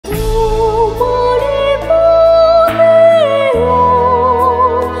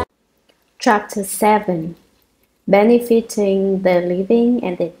Chapter 7. Benefiting the living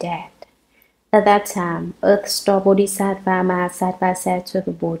and the dead. At that time, Earth-Store Bodhisattva Mahasattva said to the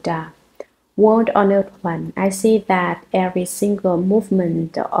Buddha, "World Honored One, I see that every single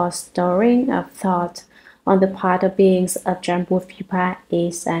movement or stirring of thought on the part of beings of Jambudvipa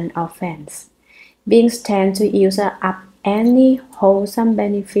is an offense. Beings tend to use up any wholesome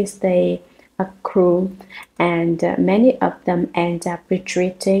benefits they accrue, and many of them end up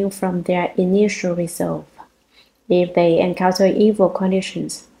retreating from their initial resolve. If they encounter evil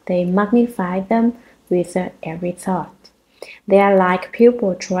conditions, they magnify them with every thought. They are like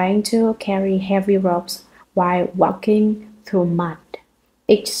people trying to carry heavy ropes while walking through mud.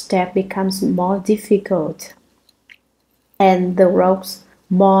 Each step becomes more difficult, and the ropes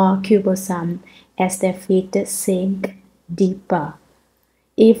more cumbersome as their feet sink deeper.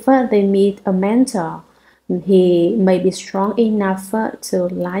 If they meet a mentor, he may be strong enough to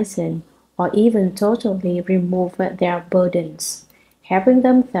lighten or even totally remove their burdens. Helping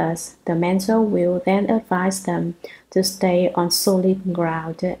them thus, the mentor will then advise them to stay on solid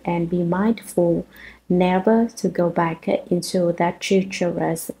ground and be mindful never to go back into that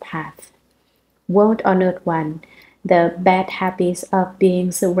treacherous path. World Honored One, the bad habits of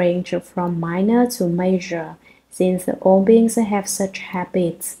beings range from minor to major. Since all beings have such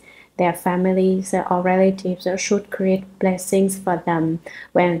habits, their families or relatives should create blessings for them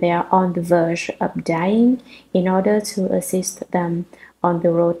when they are on the verge of dying in order to assist them on the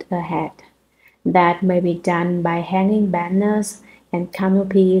road ahead. That may be done by hanging banners and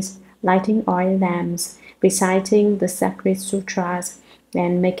canopies, lighting oil lamps, reciting the sacred sutras,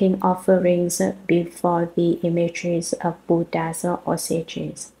 and making offerings before the images of Buddhas or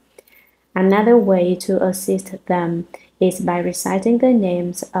sages. Another way to assist them is by reciting the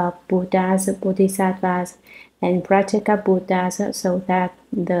names of Buddhas, Bodhisattvas, and Pratyeka Buddhas so that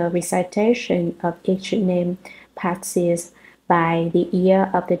the recitation of each name passes by the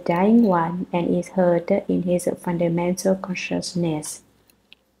ear of the dying one and is heard in his fundamental consciousness.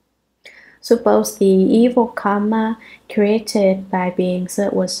 Suppose the evil karma created by beings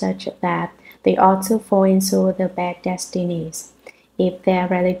was such that they ought to fall into the bad destinies. If their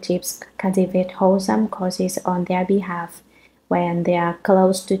relatives cultivate wholesome causes on their behalf when they are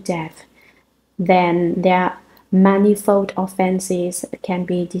close to death, then their manifold offenses can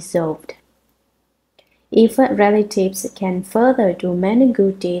be dissolved. If relatives can further do many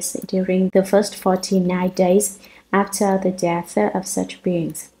good deeds during the first 49 days after the death of such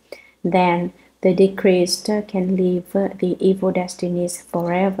beings, then the deceased can leave the evil destinies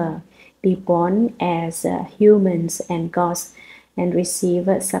forever, be born as humans and gods, and receive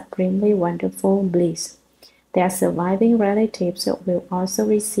supremely wonderful bliss. Their surviving relatives will also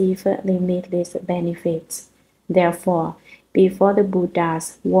receive limitless benefits. Therefore, before the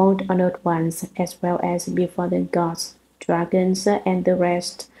Buddhas, world honored ones, as well as before the gods, dragons, and the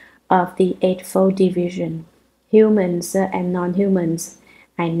rest of the Eightfold Division, humans and non-humans,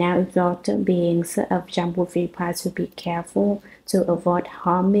 I now exhort beings of Jambudvipa to be careful to avoid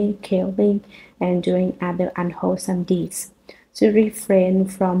harming, killing, and doing other unwholesome deeds, to refrain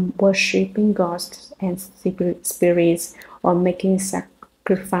from worshipping ghosts and spirits or making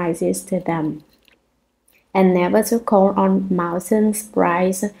sacrifices to them, and never to call on mountain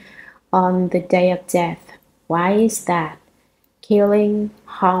sprites on the day of death. Why is that? Killing,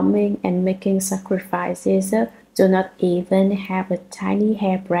 harming, and making sacrifices do not even have a tiny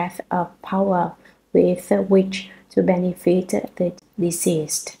hairbreadth of power with which to benefit the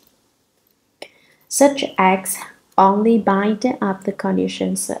deceased. Such acts only bind up the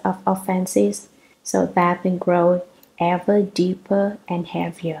conditions of offenses so that they grow ever deeper and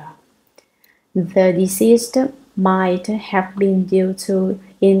heavier. The deceased might have been due to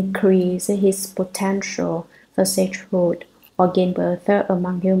increase his potential for sagehood or gain birth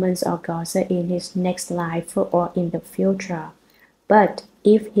among humans or gods in his next life or in the future. But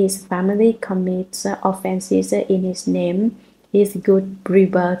if his family commits offenses in his name, his good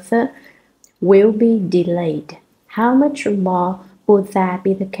rebirth will be delayed. How much more would that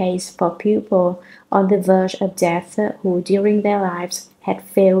be the case for people on the verge of death who during their lives had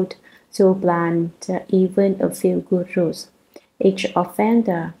failed to plant even a few good roots? Each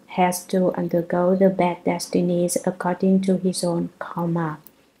offender has to undergo the bad destinies according to his own karma.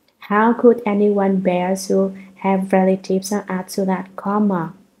 How could anyone bear to have relatives add to that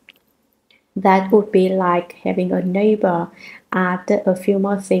karma? That would be like having a neighbor add a few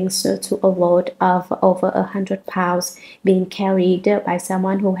more things to a load of over 100 pounds being carried by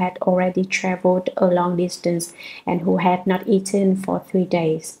someone who had already traveled a long distance and who had not eaten for 3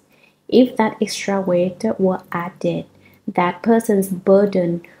 days. If that extra weight were added, that person's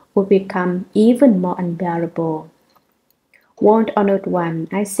burden would become even more unbearable. World Honored One,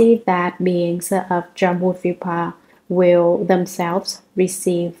 I see that beings of Jambudvipa will themselves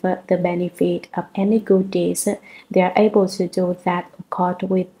receive the benefit of any good deeds. They are able to do that according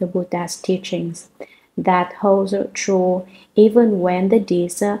with the Buddha's teachings. That holds true even when the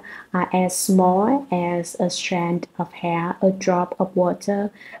deeds are as small as a strand of hair, a drop of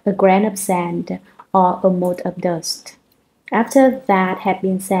water, a grain of sand, or a mote of dust. After that had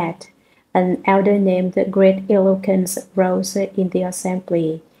been said, an elder named Great Eloquence rose in the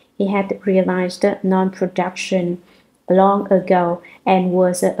assembly. He had realized non-production long ago and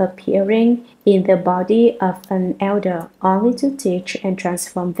was appearing in the body of an elder only to teach and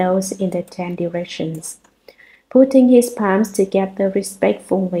transform those in the 10 directions. Putting his palms together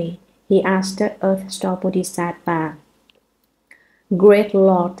respectfully, he asked the Earth Star Bodhisattva, Great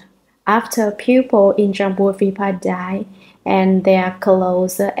Lord, after people in Jambudvipa die and their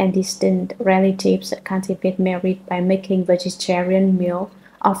close and distant relatives cultivate merit by making vegetarian meal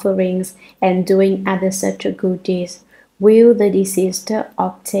offerings and doing other such good deeds, will the deceased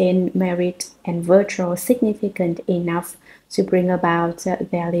obtain merit and virtue significant enough to bring about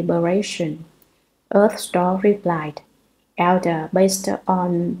their liberation? Earth Star replied, Elder, based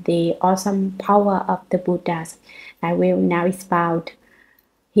on the awesome power of the Buddhas, I will now expound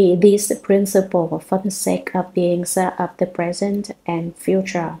this principle for the sake of beings of the present and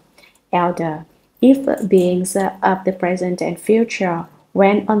future. Elder, if beings of the present and future,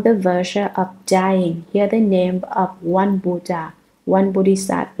 when on the verge of dying, hear the name of one Buddha, one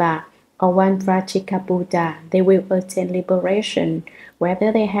Bodhisattva, or one Prachika Buddha, they will attain liberation,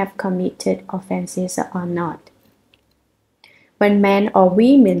 whether they have committed offenses or not. When men or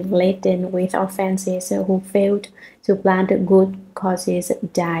women laden with offenses who failed to plant good causes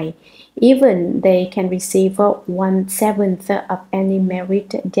die, even they can receive 1/7 of any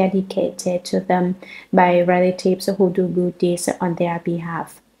merit dedicated to them by relatives who do good deeds on their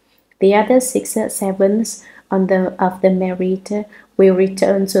behalf. The other 6/7 of the merit will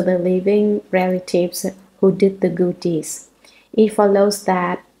return to the living relatives who did the good deeds. It follows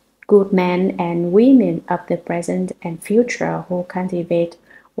that good men and women of the present and future who cultivate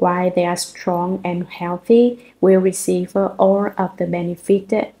while they are strong and healthy will receive all of the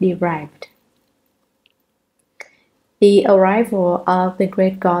benefit derived. The arrival of the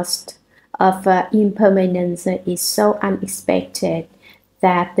great ghost of impermanence is so unexpected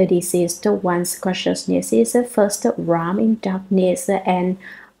that the deceased one's consciousness is first wrapped in darkness and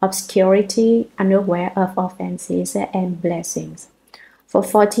obscurity, unaware of offenses and blessings. For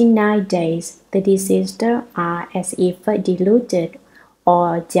 49 days, the deceased are as if deluded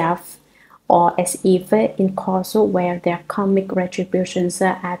or deaf, or as if in course where their karmic retributions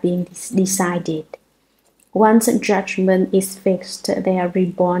are being decided. Once judgment is fixed, they are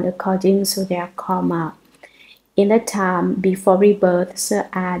reborn according to their karma. In the time before rebirths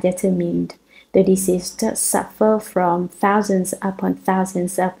are determined, the deceased suffer from thousands upon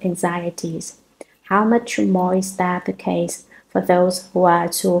thousands of anxieties. How much more is that the case for those who are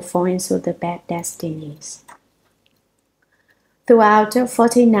to fall into the bad destinies? Throughout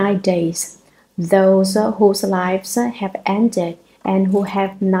 49 days, those whose lives have ended and who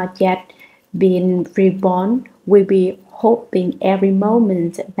have not yet been reborn will be hoping every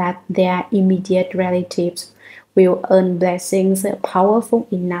moment that their immediate relatives will earn blessings powerful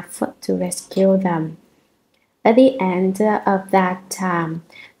enough to rescue them. At the end of that time,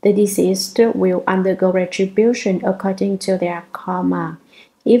 the deceased will undergo retribution according to their karma.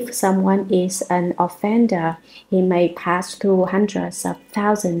 If someone is an offender, he may pass through hundreds of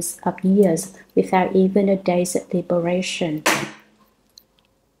thousands of years without even a day's liberation.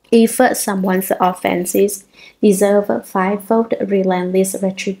 If someone's offenses deserve fivefold relentless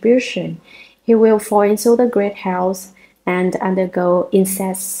retribution, he will fall into the great hells and undergo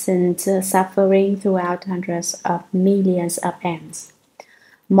incessant suffering throughout hundreds of millions of ends.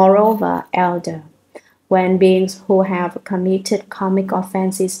 Moreover, Elder, when beings who have committed karmic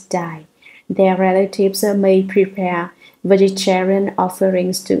offenses die, their relatives may prepare vegetarian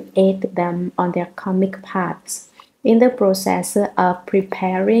offerings to aid them on their karmic paths. In the process of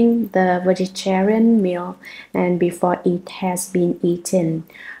preparing the vegetarian meal and before it has been eaten,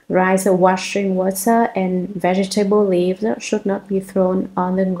 rice, washing water, and vegetable leaves should not be thrown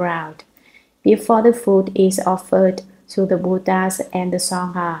on the ground. Before the food is offered to the Buddhas and the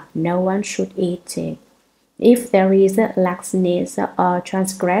Sangha, no one should eat it. If there is laxness or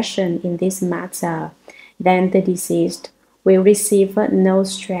transgression in this matter, then the deceased will receive no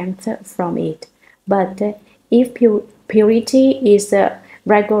strength from it. But if purity is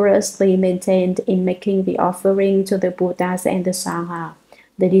rigorously maintained in making the offering to the Buddhas and the Sangha,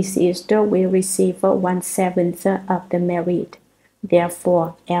 the deceased will receive 1/7 of the merit.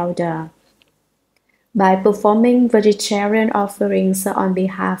 Therefore, elder, by performing vegetarian offerings on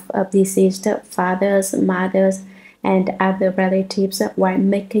behalf of deceased fathers, mothers, and other relatives while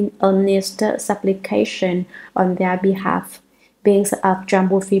making earnest supplication on their behalf, beings of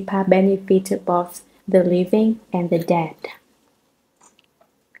Jambudvipa benefit both the living and the dead.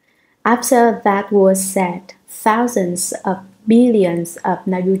 After that was said, thousands of billions of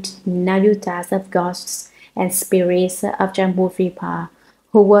Nayutas of ghosts and spirits of Jambudvipa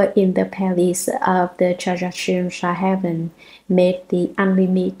who were in the palace of the Chajashimsha heaven made the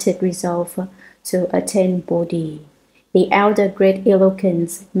unlimited resolve to attain Bodhi. The elder great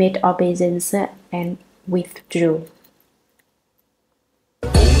eloquence made obeisance and withdrew.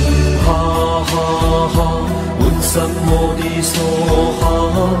 Ha ha ha, Unsam Bodhi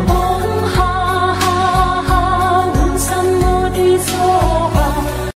Soha.